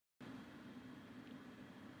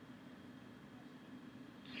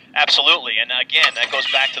Absolutely, and again, that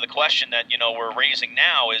goes back to the question that we're raising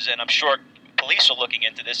now is, and I'm sure police are looking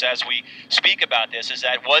into this as we speak about this, is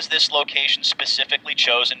that was this location specifically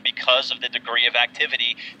chosen because of the degree of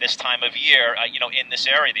activity this time of year, in this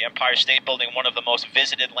area, the Empire State Building, one of the most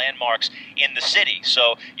visited landmarks in the city.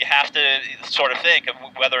 So you have to sort of think of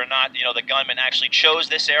whether or not the gunman actually chose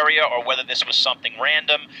this area, or whether this was something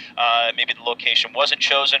random. Maybe the location wasn't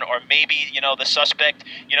chosen, or maybe the suspect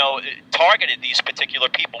targeted these particular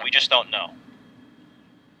people. We just don't know.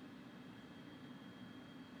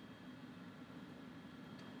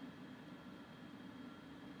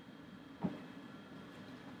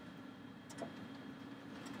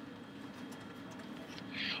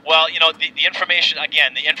 Well, the information,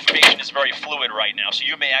 again, the information is very fluid right now, so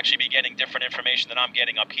you may actually be getting different information than I'm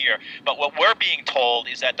getting up here. But what we're being told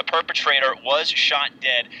is that the perpetrator was shot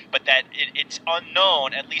dead, but that it's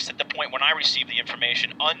unknown, at least at the point when I received the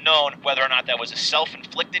information, unknown whether or not that was a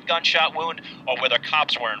self-inflicted gunshot wound or whether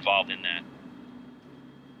cops were involved in that.